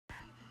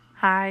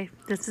Hi,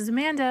 this is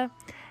Amanda,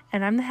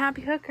 and I'm the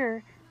Happy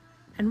Hooker,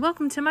 and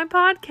welcome to my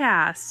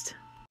podcast.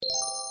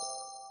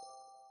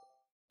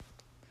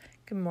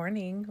 Good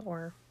morning,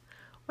 or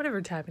whatever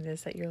time it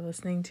is that you're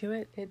listening to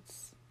it.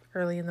 It's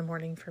early in the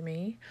morning for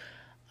me,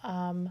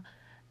 and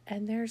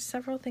there's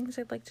several things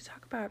I'd like to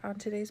talk about on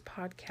today's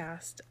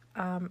podcast.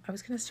 I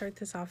was going to start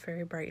this off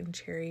very bright and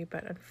cheery,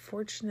 but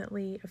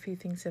unfortunately, a few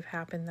things have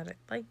happened that I'd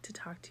like to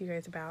talk to you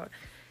guys about,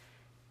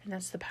 and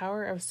that's the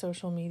power of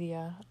social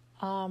media.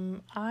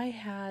 I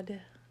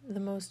had the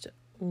most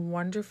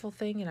wonderful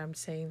thing, and I'm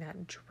saying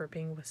that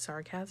dripping with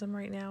sarcasm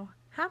right now,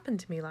 happened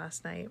to me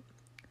last night.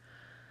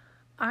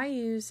 I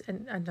use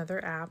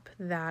another app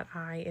that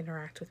I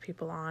interact with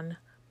people on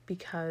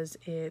because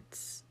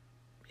it's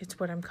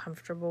what I'm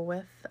comfortable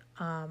with.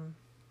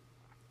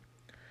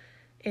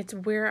 It's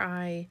where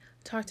I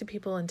talk to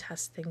people and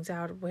test things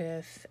out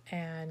with,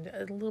 and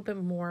a little bit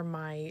more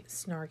my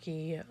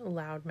snarky,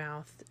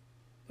 loudmouthed,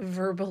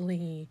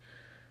 verbally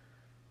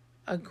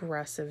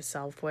aggressive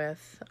self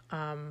with.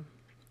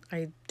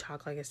 I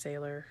talk like a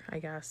sailor, I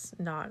guess.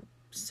 Not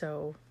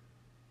so,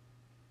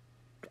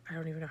 I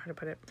don't even know how to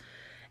put it.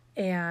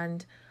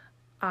 And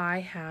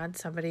I had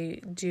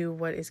somebody do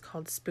what is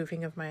called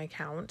spoofing of my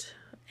account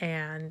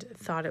and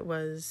thought it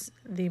was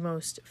the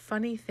most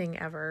funny thing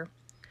ever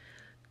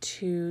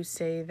to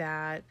say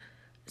that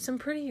some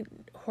pretty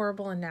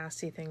horrible and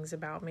nasty things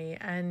about me.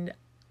 And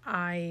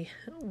I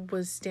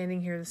was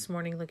standing here this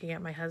morning looking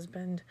at my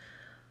husband,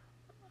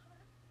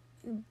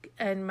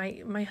 and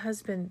my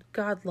husband,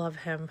 God love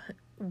him,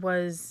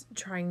 was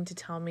trying to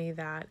tell me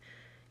that,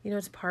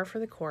 it's par for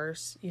the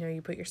course.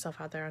 You put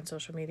yourself out there on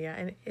social media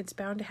and it's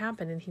bound to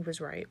happen. And he was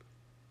right.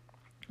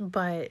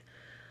 But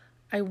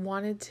I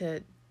wanted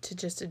to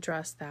just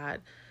address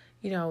that.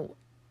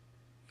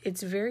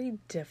 It's very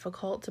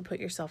difficult to put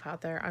yourself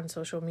out there on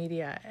social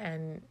media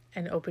and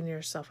open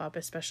yourself up,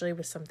 especially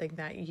with something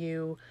that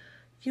you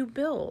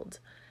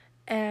build.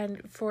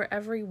 And for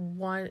every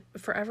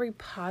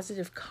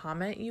positive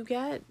comment you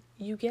get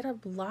a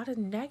lot of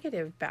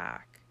negative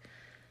back.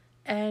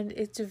 And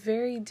it's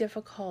very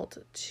difficult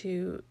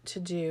to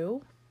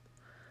do.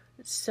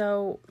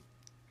 So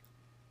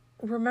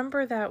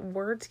remember that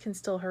words can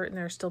still hurt and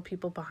there are still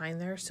people behind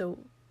there. So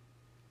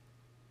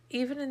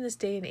even in this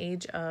day and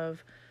age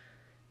of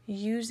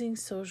using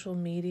social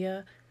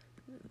media,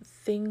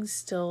 things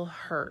still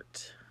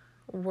hurt.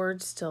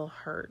 Words still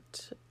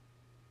hurt.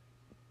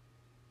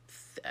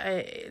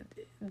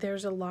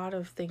 There's a lot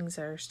of things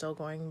that are still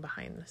going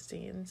behind the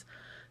scenes.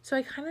 So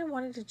I kind of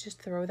wanted to just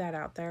throw that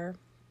out there.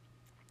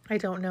 I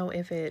don't know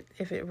if it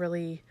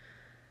really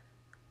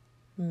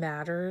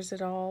matters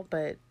at all,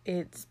 but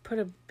it's put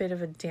a bit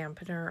of a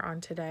dampener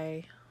on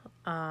today.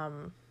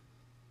 But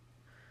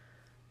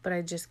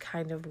I just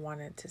kind of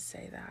wanted to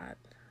say that.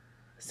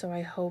 So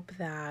I hope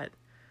that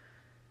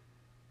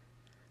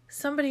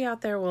somebody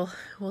out there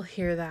will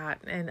hear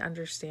that and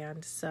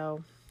understand.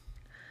 So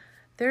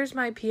there's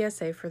my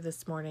PSA for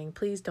this morning.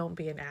 Please don't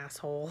be an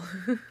asshole.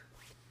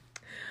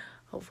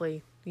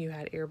 Hopefully you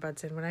had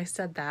earbuds in when I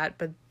said that,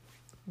 but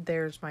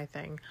there's my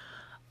thing.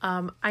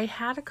 I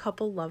had a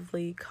couple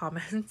lovely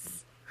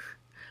comments.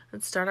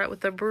 Let's start out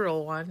with the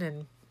brutal one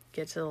and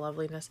get to the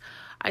loveliness.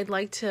 I'd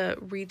like to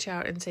reach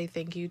out and say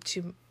thank you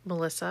to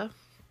Melissa.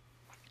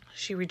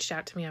 She reached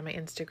out to me on my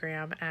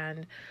Instagram,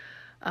 and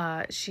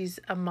she's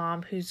a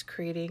mom who's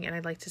creating, and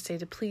I'd like to say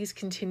to please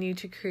continue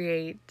to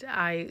create.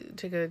 I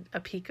took a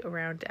peek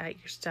around at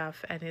your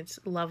stuff, and it's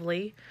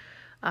lovely.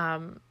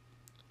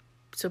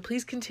 So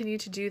please continue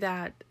to do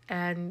that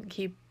and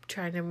keep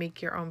trying to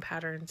make your own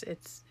patterns.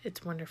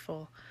 It's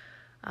wonderful.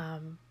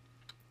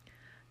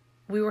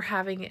 We were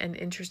having an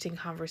interesting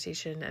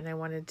conversation, and I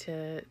wanted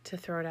to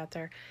throw it out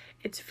there.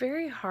 It's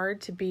very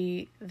hard to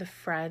be the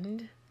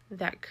friend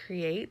that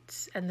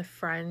creates and the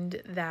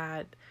friend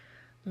that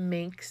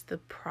makes the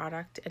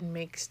product and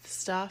makes the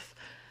stuff,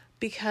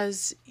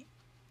 because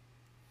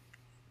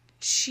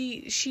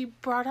she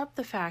brought up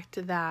the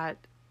fact that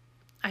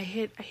I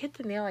hit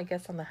the nail, I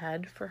guess, on the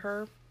head for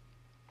her,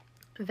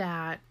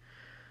 that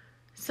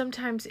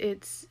sometimes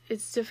it's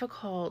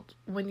difficult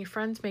when your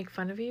friends make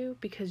fun of you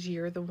because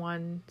you're the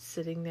one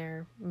sitting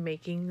there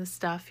making the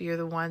stuff. You're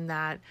the one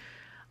that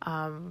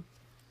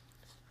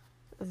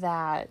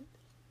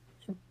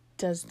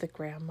does the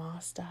grandma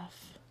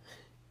stuff,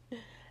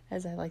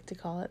 as I like to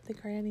call it, the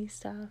granny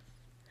stuff.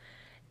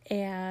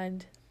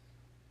 And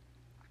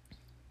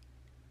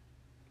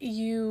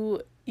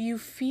you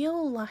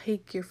feel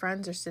like your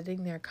friends are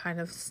sitting there kind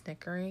of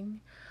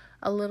snickering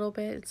a little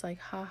bit. It's like,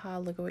 haha,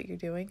 look at what you're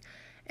doing,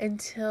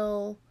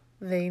 until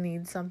they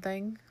need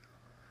something.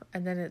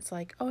 And then it's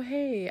like, oh,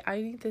 hey,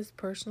 I need this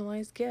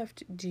personalized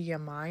gift. Do you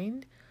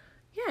mind?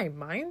 Yeah, I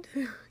mind.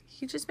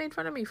 You just made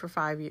fun of me for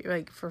 5 years,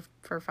 like for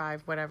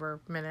 5, whatever,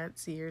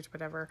 minutes, years,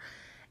 whatever.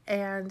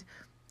 And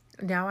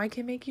now I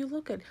can make you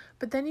look good.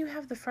 But then you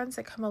have the friends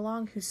that come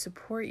along who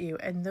support you.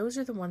 And those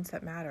are the ones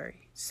that matter.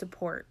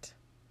 Support.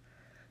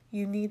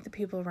 You need the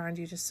people around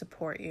you to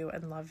support you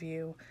and love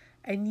you.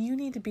 And you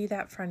need to be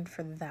that friend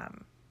for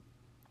them.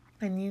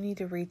 And you need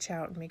to reach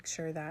out and make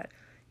sure that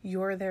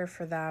you're there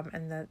for them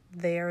and that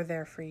they're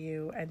there for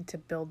you, and to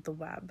build the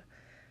web.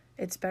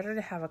 It's better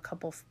to have a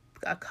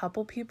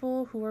couple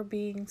people who are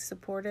being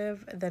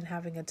supportive than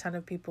having a ton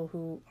of people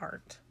who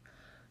aren't.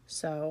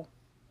 So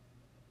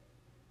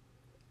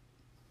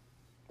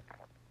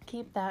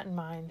keep that in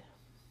mind.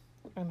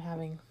 I'm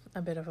having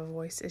a bit of a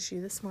voice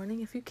issue this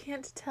morning, if you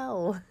can't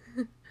tell.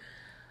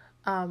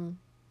 And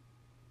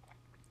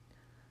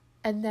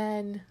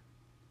then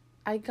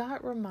I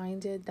got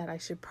reminded that I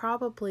should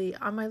probably,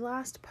 on my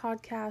last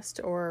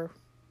podcast or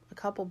a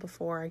couple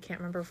before, I can't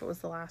remember if it was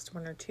the last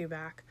one or two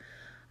back,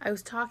 I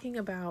was talking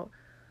about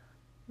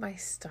my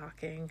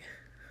stocking.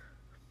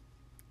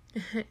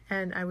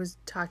 And I was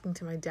talking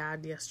to my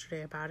dad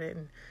yesterday about it,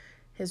 and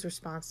his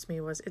response to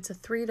me was, it's a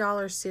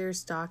 $3 Sears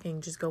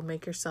stocking, just go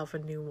make yourself a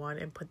new one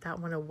and put that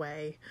one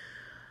away.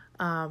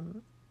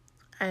 And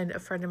a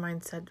friend of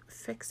mine said,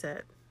 fix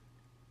it.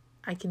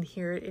 I can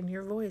hear it in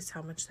your voice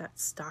how much that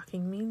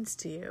stocking means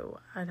to you.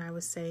 And I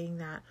was saying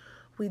that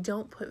we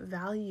don't put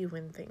value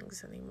in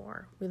things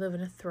anymore. We live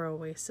in a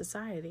throwaway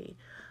society.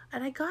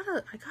 And I got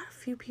a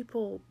few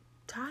people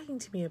talking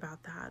to me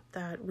about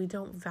that we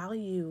don't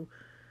value,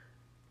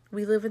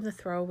 we live in the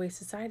throwaway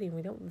society and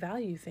we don't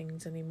value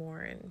things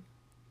anymore, and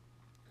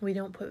we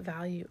don't put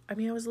value. I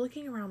mean, I was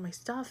looking around my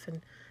stuff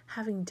and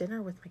having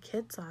dinner with my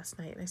kids last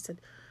night, and I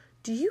said,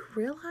 do you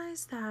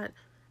realize that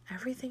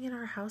everything in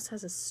our house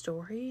has a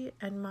story?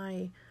 And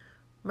my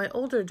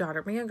older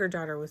daughter, my younger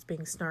daughter was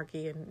being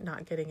snarky and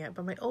not getting it,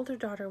 but my older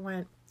daughter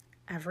went,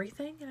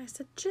 everything? And I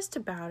said, just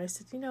about. I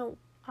said,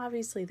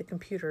 obviously the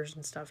computers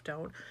and stuff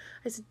don't.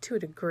 I said, to a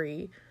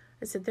degree.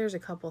 I said, there's a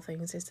couple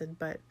things. I said,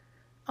 but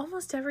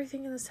almost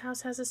everything in this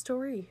house has a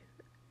story.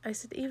 I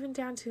said, even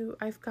down to,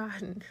 I've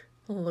gotten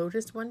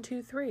Lotus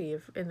 123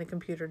 in the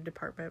computer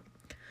department,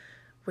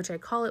 which I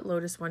call it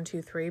Lotus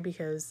 123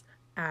 because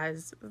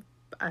as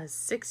a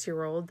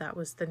 6-year-old, that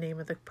was the name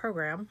of the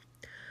program.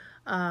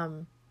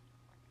 But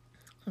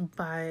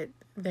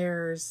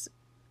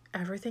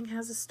everything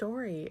has a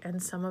story,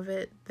 and some of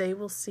it they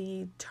will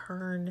see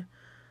turn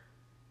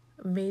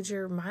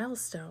major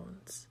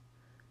milestones.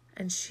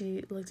 And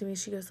she looked at me,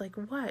 she goes like,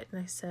 what?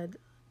 And I said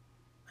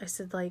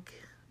like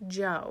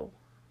Joe.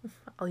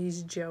 I'll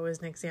use Joe as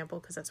an example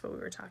because that's what we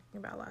were talking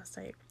about last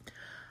night.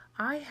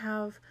 I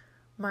have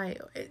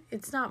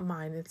it's not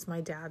mine, it's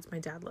my dad's. My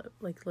dad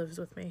lives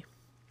with me.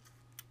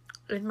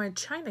 In my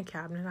china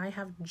cabinet, I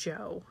have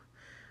Joe.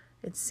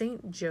 It's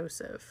St.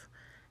 Joseph,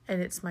 and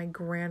it's my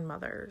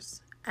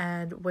grandmother's.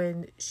 And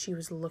when she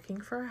was looking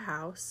for a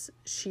house,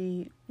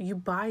 you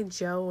buy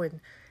Joe,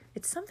 and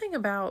it's something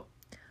about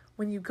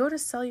when you go to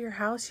sell your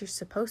house, you're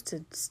supposed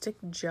to stick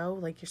Joe,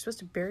 like you're supposed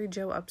to bury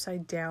Joe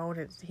upside down,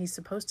 and he's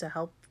supposed to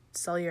help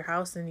sell your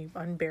house, and you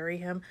unbury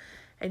him,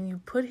 and you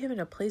put him in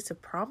a place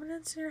of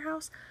prominence in your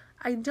house.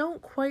 I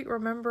don't quite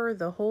remember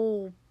the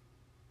whole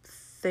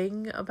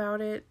thing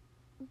about it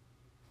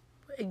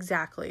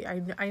exactly.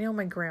 I know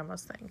my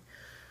grandma's thing.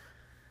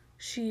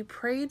 She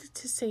prayed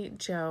to St.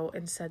 Joe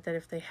and said that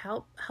if they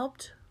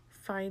helped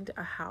find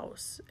a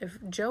house, if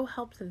Joe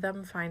helped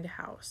them find a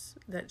house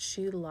that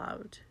she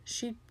loved,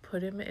 she'd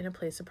put him in a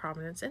place of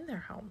prominence in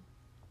their home.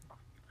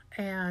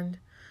 And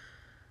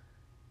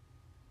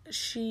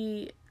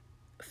she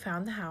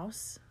found the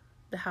house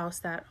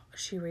that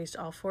she raised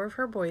all 4 of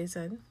her boys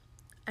in,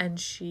 and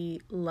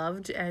she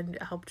loved and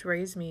helped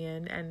raise me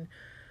in, and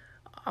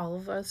all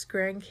of us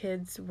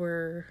grandkids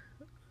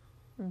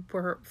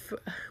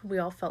we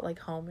all felt like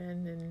home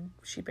in, and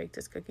she baked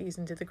us cookies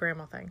and did the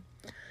grandma thing.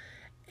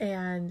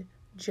 And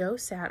Joe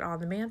sat on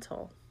the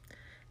mantle.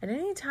 And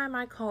anytime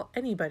I call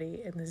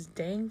anybody in this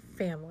dang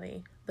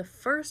family, the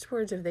first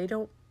words, if they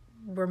don't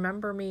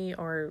remember me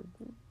or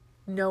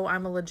know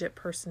I'm a legit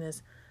person,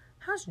 is,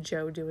 how's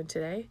Joe doing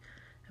today?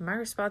 And my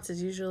response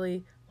is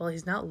usually, well,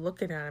 he's not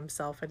looking at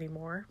himself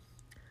anymore.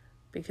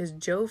 Because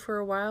Joe, for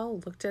a while,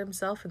 looked at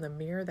himself in the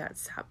mirror that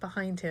sat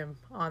behind him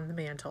on the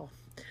mantle.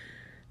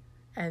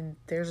 And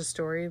there's a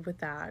story with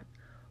that.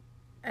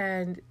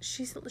 And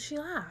she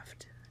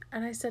laughed.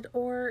 And I said,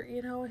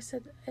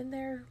 and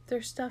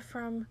there's stuff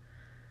from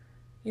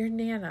your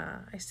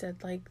Nana. I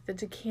said, like the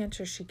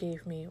decanter she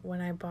gave me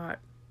when I bought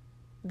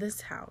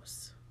this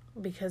house.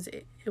 Because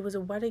it was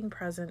a wedding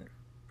present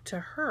to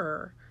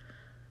her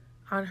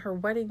on her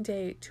wedding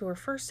day to her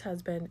first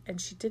husband,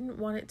 and she didn't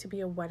want it to be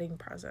a wedding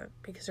present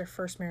because her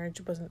first marriage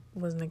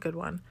wasn't a good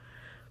one.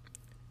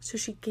 So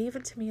she gave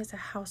it to me as a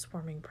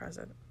housewarming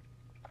present.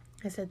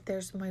 I said,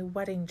 there's my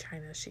wedding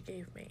china she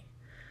gave me,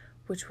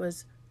 which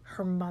was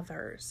her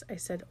mother's. I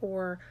said,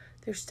 or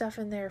there's stuff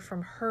in there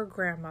from her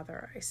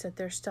grandmother. I said,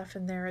 there's stuff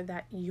in there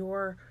that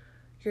your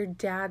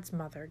dad's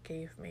mother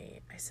gave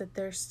me. I said,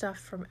 there's stuff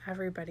from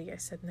everybody. I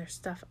said, and there's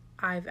stuff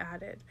I've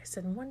added. I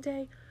said, and one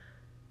day,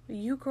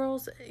 you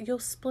girls, you'll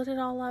split it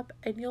all up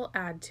and you'll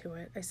add to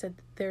it. I said,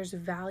 there's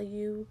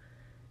value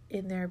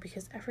in there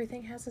because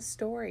everything has a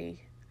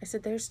story. I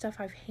said, there's stuff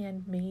I've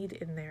handmade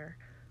in there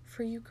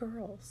for you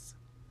girls.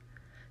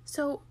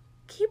 So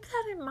keep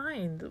that in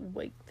mind.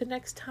 Like, the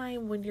next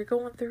time when you're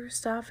going through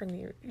stuff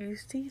and you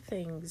see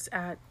things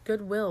at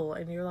Goodwill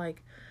and you're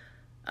like,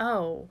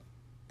 oh,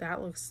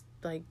 that looks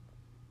like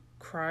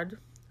crud.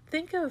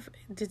 Think of,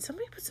 did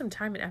somebody put some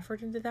time and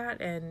effort into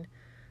that, and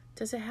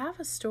does it have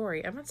a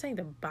story? I'm not saying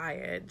to buy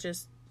it,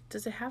 just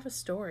does it have a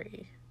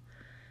story?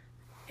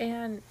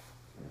 And,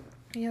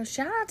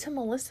 shout out to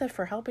Melissa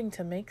for helping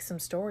to make some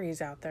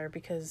stories out there,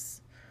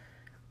 because,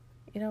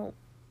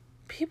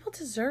 people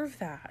deserve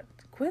that.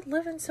 Quit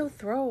living so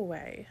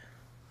throwaway.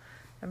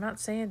 I'm not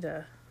saying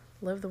to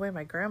live the way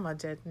my grandma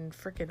did and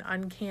freaking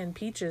uncanned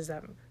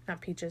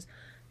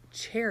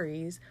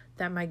cherries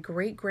that my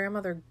great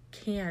grandmother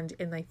canned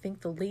in, I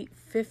think, the late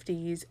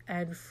 50s,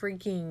 and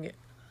freaking,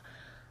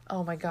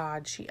 oh my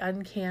God, she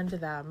uncanned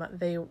them.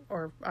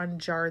 Or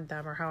unjarred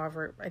them, or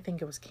however, I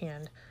think it was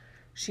canned.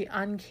 She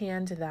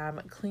uncanned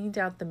them, cleaned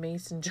out the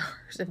mason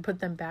jars, and put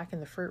them back in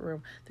the fruit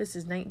room. This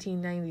is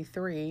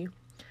 1993.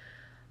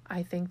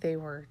 I think they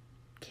were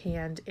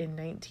canned in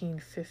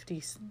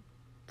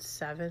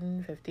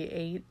 1957,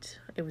 58.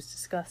 It was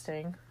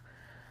disgusting.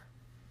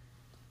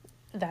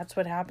 That's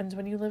what happens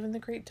when you live in the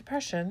Great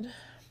Depression.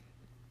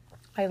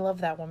 I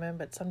love that woman,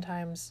 but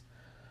sometimes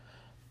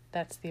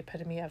that's the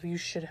epitome of, you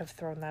should have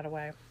thrown that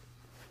away.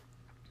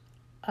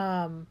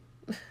 And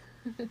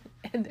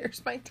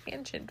there's my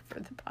tangent for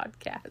the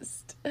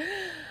podcast.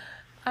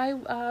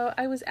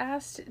 I was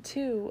asked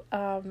to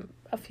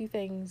a few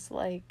things,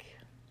 like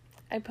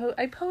I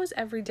pose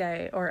every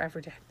day,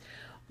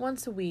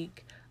 once a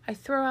week. I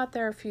throw out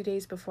there a few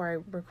days before I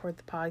record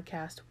the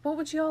podcast, what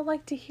would you all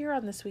like to hear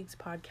on this week's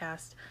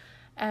podcast?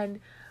 And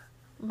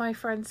my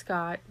friend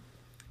Scott,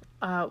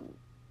 I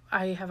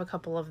have a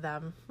couple of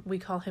them. We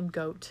call him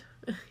Goat.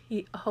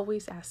 He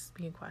always asks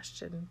me a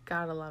question.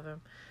 Gotta love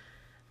him.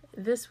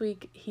 This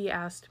week he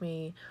asked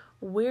me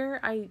where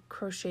I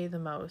crochet the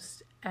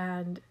most.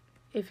 And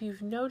if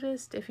you've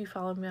noticed, if you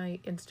follow my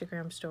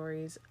Instagram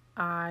stories,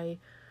 I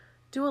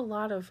do a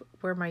lot of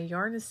where my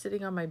yarn is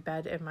sitting on my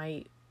bed and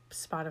my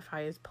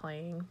Spotify is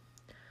playing.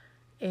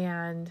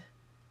 And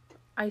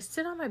I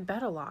sit on my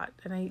bed a lot.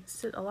 And I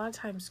sit a lot of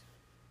times,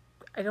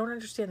 I don't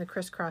understand the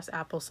crisscross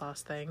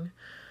applesauce thing.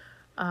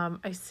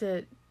 I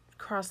sit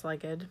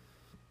cross-legged.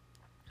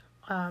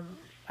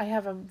 I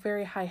have a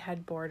very high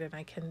headboard and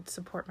I can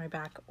support my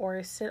back, or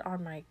I sit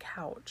on my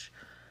couch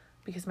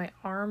because my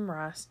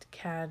armrest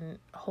can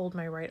hold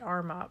my right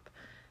arm up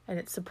and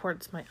it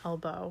supports my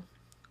elbow,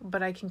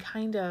 but I can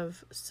kind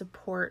of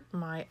support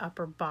my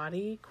upper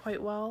body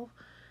quite well,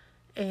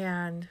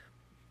 and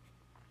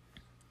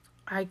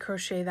I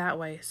crochet that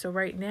way. So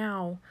right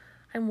now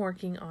I'm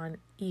working on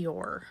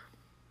Eeyore.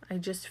 I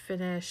just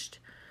finished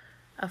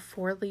a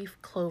 4-leaf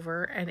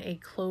clover and a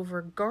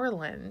clover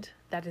garland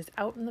that is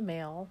out in the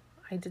mail.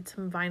 I did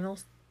some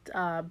vinyl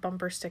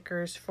bumper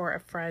stickers for a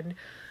friend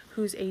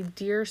who's a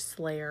deer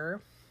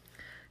slayer.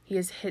 He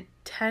has hit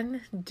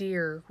 10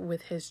 deer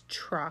with his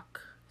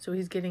truck, so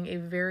he's getting a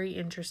very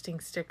interesting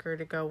sticker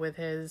to go with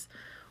his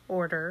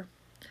order.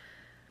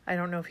 I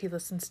don't know if he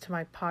listens to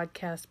my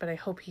podcast, but I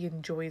hope he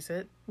enjoys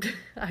it.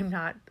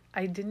 I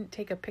didn't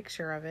take a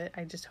picture of it.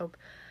 I just hope.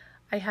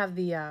 I have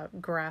the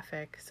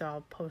graphic, so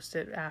I'll post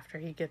it after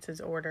he gets his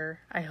order.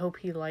 I hope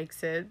he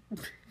likes it.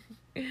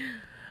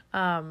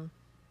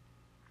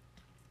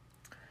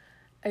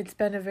 It's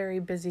been a very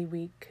busy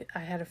week.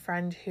 I had a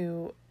friend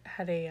who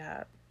had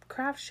a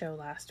craft show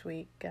last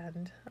week,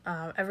 and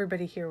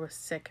everybody here was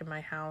sick in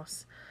my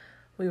house.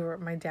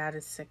 My dad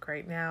is sick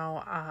right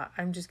now.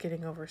 I'm just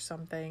getting over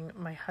something.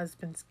 My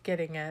husband's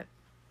getting it.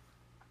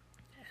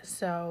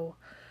 So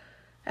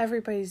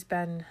everybody's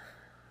been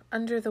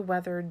under the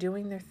weather,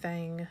 doing their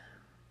thing.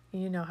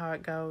 You know how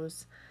it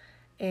goes.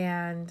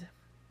 And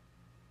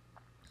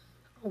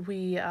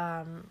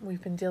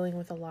we've been dealing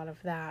with a lot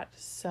of that.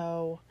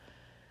 So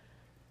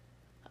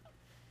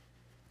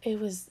it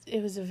was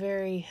a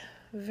very,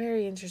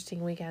 very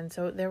interesting weekend.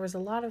 So there was a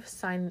lot of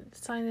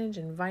signage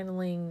and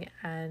vinyling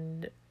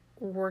and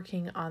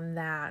working on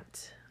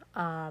that.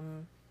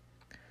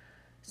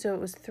 So it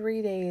was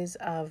 3 days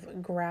of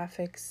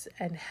graphics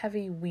and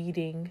heavy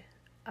weeding.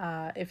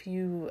 If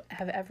you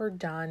have ever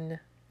done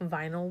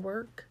vinyl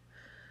work,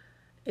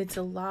 it's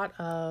a lot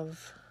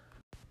of...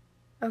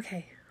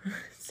 Okay,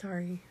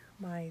 sorry,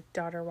 my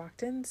daughter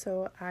walked in,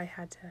 so I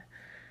had to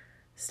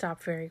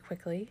stop very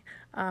quickly.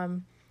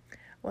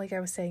 Like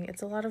I was saying,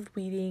 it's a lot of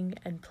weeding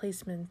and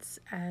placements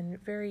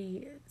and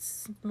very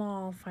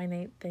small,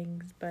 finite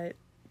things, but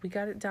we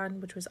got it done,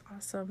 which was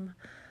awesome.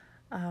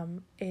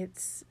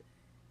 It's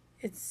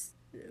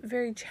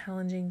very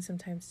challenging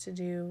sometimes to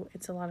do.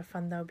 It's a lot of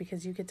fun though,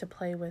 because you get to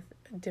play with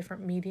a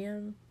different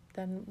medium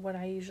than what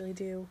I usually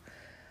do.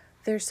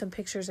 There's some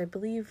pictures, I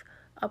believe,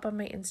 up on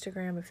my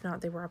Instagram. If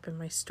not, they were up in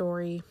my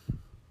story.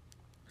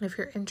 If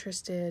you're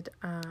interested,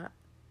 I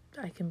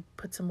can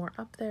put some more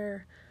up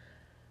there.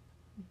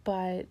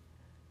 But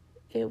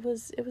it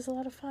was a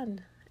lot of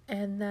fun.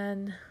 And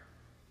then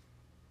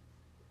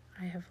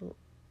I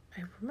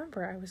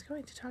remember I was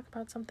going to talk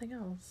about something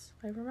else.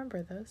 I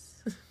remember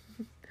this.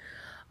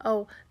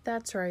 Oh,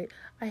 that's right.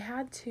 I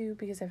had to,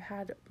 because I've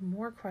had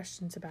more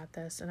questions about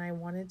this and I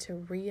wanted to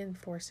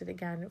reinforce it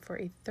again for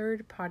a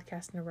third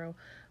podcast in a row.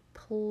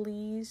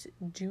 Please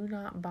do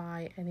not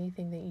buy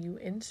anything that you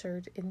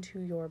insert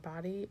into your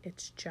body.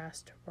 It's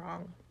just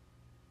wrong.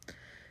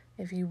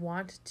 If you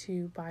want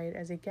to buy it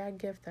as a gag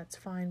gift, that's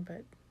fine,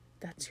 but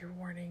that's your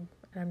warning.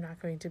 And I'm not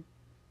going to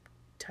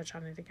touch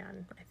on it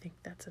again. I think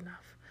that's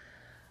enough.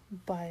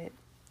 But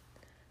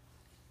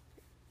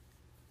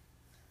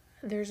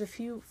there's a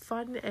few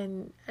fun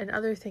and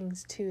other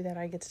things too that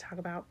I get to talk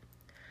about.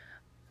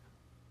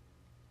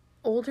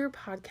 Older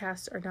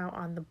podcasts are now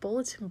on the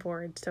bulletin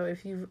board. So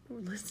if you've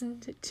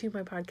listened to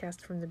my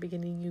podcast from the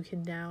beginning, you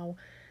can now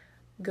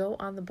go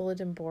on the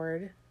bulletin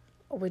board,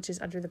 which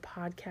is under the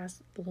podcast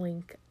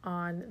link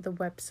on the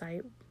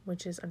website,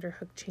 which is under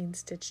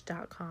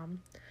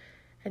hookchainstitch.com,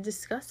 and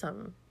discuss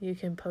them. You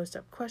can post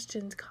up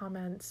questions,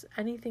 comments,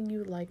 anything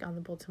you like on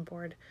the bulletin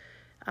board.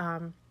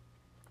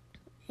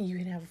 You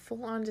can have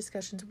full-on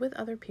discussions with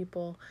other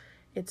people.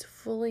 It's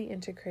fully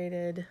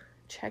integrated.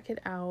 Check it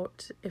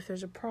out. If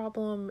there's a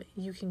problem,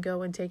 you can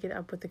go and take it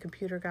up with the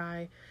computer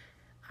guy.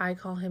 I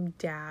call him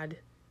Dad.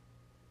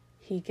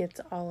 He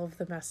gets all of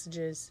the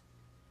messages.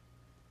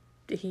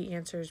 He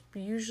answers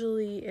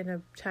usually in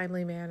a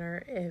timely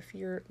manner. If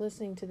you're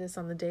listening to this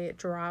on the day it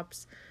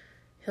drops,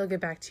 he'll get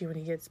back to you when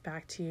he gets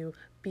back to you.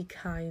 Be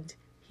kind.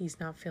 He's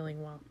not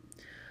feeling well.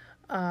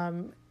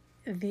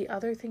 The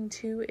other thing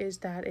too is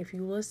that if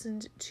you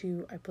listened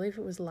to, I believe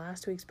it was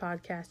last week's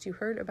podcast, you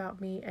heard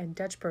about me and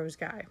Dutch Bros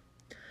Guy.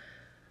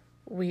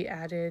 We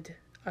added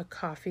a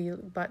coffee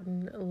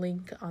button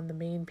link on the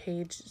main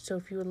page. So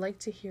if you would like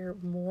to hear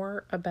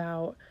more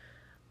about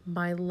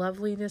my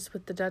loveliness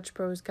with the Dutch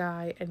Bros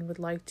Guy and would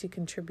like to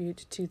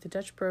contribute to the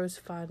Dutch Bros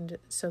Fund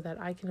so that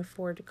I can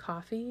afford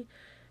coffee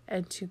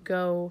and to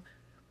go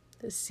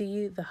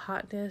see the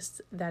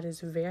hotness that is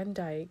Van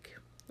Dyke,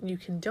 you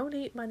can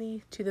donate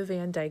money to the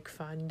Van Dyke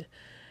Fund.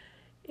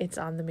 It's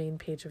on the main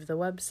page of the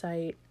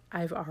website.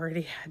 I've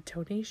already had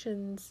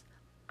donations.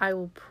 I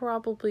will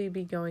probably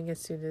be going as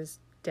soon as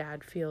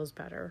Dad feels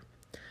better,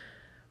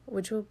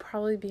 which will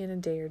probably be in a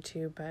day or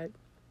two, but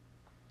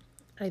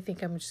I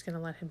think I'm just going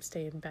to let him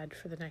stay in bed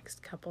for the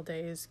next couple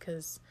days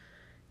because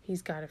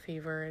he's got a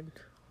fever and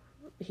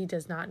he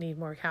does not need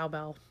more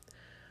cowbell.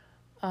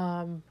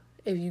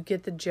 If you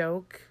get the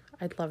joke,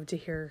 I'd love to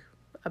hear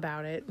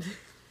about it.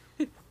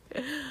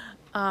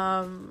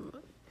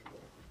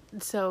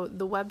 So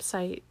the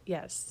website,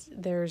 yes,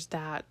 there's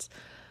that.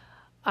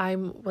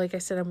 Like I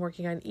said, I'm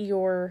working on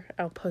Eeyore.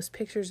 I'll post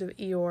pictures of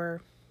Eeyore,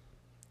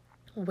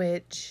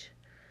 which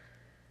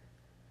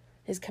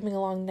is coming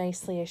along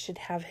nicely. I should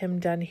have him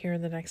done here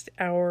in the next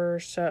hour or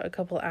so, a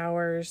couple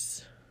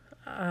hours.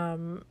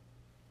 I'm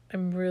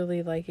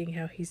really liking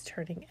how he's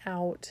turning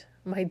out.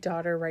 My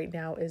daughter right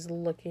now is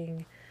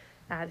looking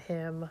at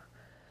him.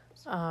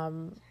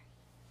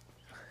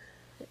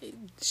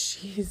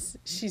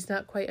 She's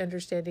not quite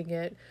understanding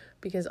it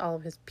because all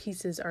of his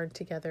pieces aren't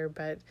together,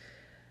 but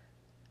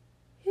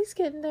he's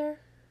getting there.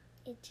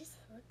 It just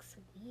looks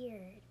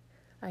weird.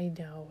 I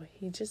know,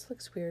 he just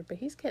looks weird, but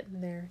he's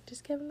getting there.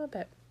 Just give him a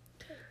bit.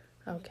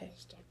 Okay.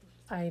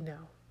 I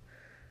know.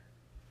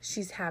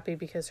 She's happy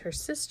because her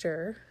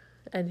sister,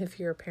 and if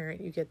you're a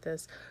parent, you get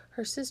this,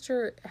 her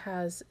sister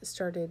has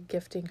started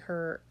gifting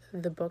her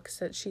the books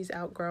that she's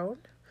outgrown.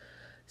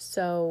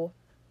 So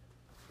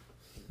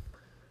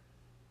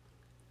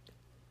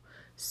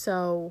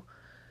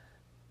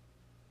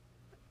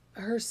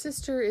her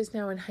sister is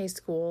now in high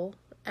school,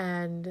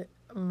 and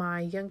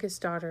my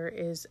youngest daughter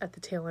is at the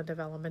tail end of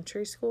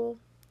elementary school.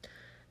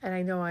 And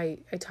I know I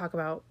talk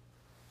about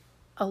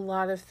a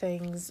lot of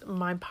things.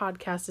 My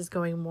podcast is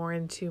going more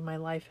into my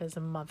life as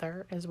a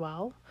mother as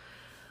well.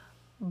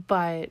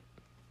 But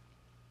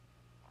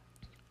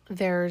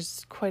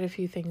there's quite a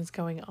few things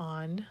going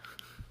on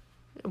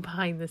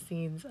behind the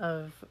scenes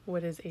of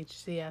what is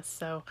HCS.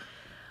 So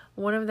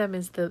one of them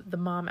is the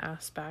mom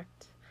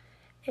aspect.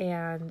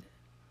 And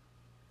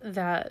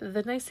that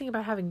the nice thing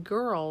about having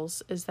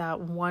girls is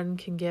that one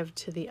can give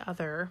to the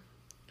other.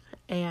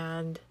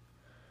 And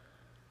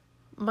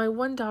my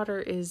one daughter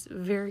is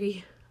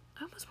very,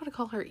 I almost want to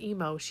call her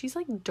emo. She's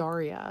like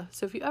Daria.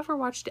 So if you ever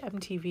watched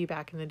MTV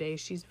back in the day,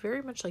 she's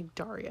very much like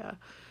Daria.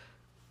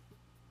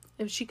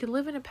 If she could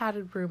live in a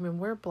padded room and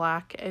wear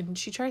black, and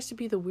she tries to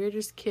be the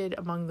weirdest kid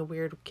among the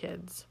weird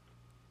kids.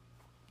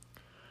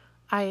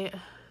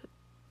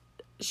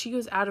 She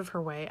goes out of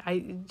her way.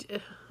 I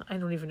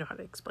don't even know how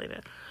to explain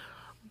it.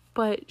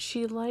 But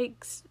she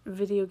likes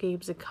video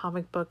games and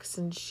comic books,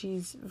 and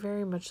she's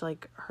very much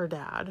like her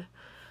dad.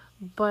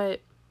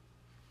 But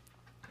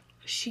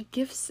she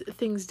gives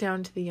things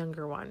down to the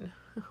younger one,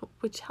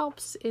 which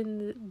helps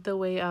in the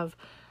way of,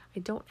 I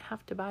don't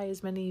have to buy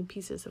as many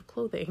pieces of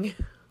clothing.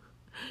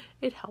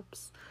 It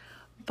helps.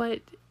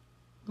 But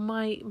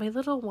my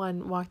little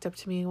one walked up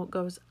to me and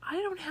goes, I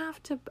don't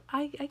have to,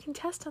 I can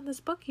test on this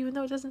book even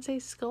though it doesn't say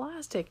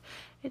Scholastic,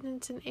 and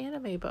it's an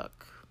anime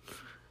book.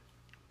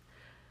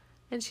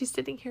 And she's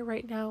sitting here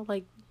right now,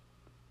 like,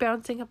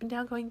 bouncing up and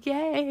down going,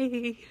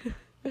 yay!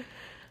 And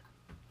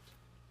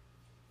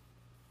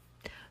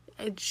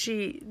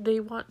they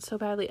want so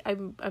badly.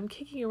 I'm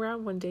kicking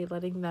around one day,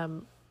 letting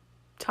them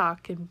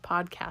talk and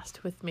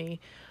podcast with me.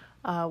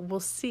 We'll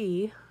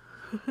see.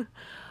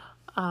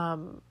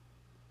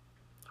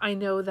 I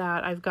know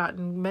that I've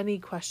gotten many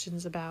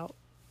questions about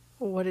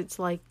what it's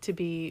like to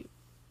be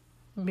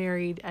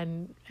married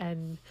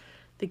and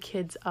the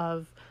kids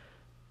of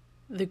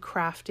the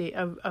crafty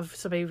of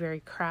somebody very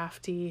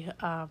crafty.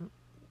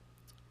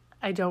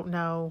 I don't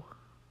know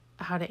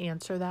how to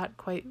answer that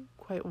quite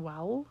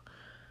well,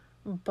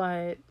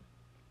 but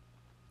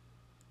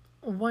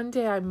one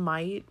day I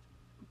might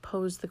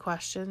pose the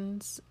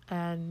questions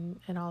and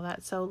all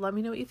that. So let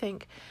me know what you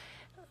think.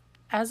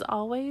 As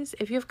always,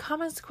 if you have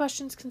comments,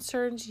 questions,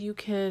 concerns, you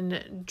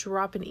can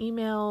drop an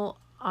email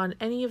on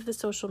any of the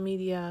social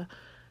media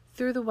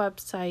through the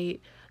website.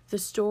 The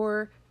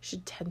store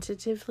should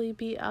tentatively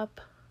be up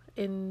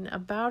in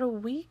about a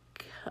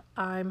week.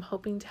 I'm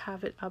hoping to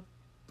have it up.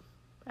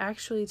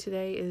 Actually,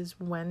 today is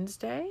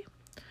Wednesday.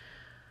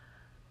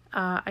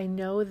 I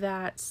know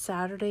that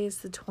Saturday is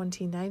the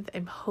 29th.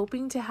 I'm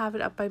hoping to have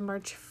it up by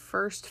March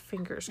 1st.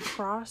 Fingers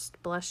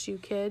crossed. Bless you,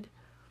 kid.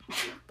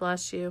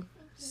 Bless you.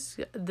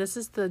 This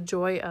is the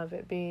joy of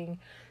it being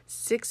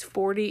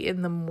 6:40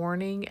 in the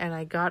morning, and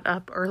I got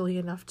up early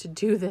enough to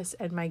do this,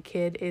 and my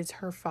kid is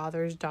her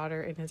father's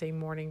daughter and is a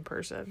morning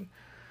person.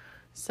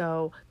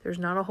 So there's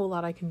not a whole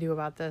lot I can do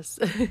about this.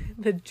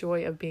 The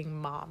joy of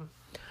being mom.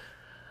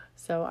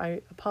 So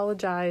I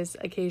apologize.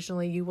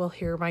 Occasionally you will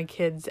hear my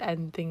kids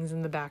and things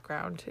in the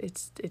background.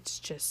 It's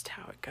just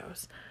how it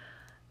goes.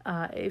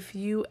 If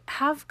you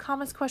have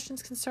comments,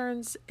 questions,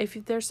 concerns, if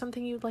there's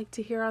something you'd like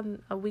to hear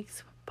on a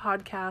week's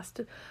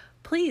podcast,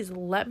 please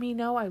let me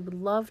know. I would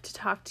love to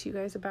talk to you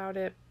guys about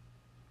it.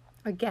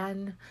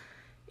 Again,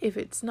 if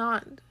it's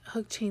not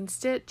hook, chain,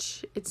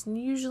 stitch, it's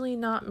usually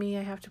not me.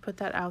 I have to put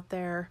that out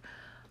there.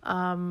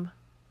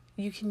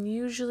 You can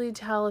usually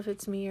tell if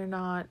it's me or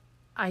not.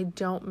 I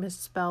don't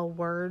misspell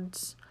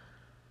words.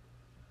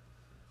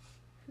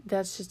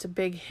 That's just a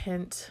big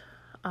hint.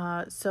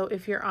 So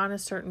if you're on a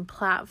certain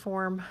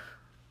platform,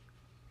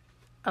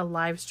 a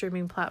live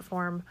streaming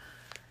platform,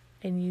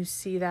 and you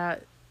see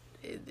that,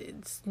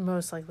 it's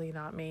most likely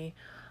not me.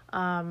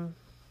 And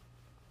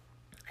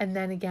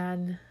then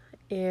again,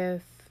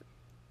 if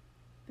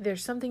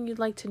there's something you'd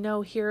like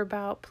to hear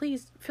about,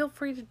 please feel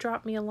free to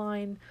drop me a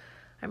line.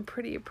 I'm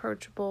pretty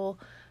approachable.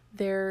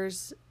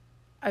 There's,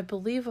 I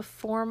believe, a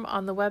form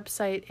on the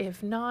website.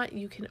 If not,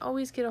 you can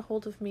always get a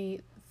hold of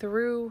me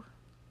through,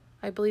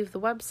 I believe, the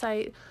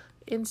website,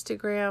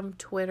 Instagram,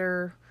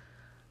 Twitter,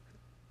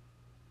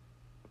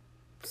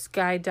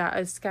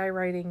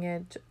 skywriting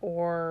it,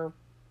 or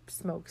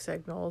smoke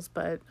signals,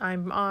 but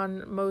I'm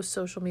on most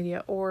social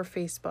media or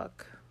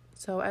Facebook.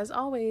 So as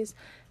always,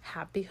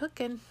 happy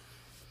hooking.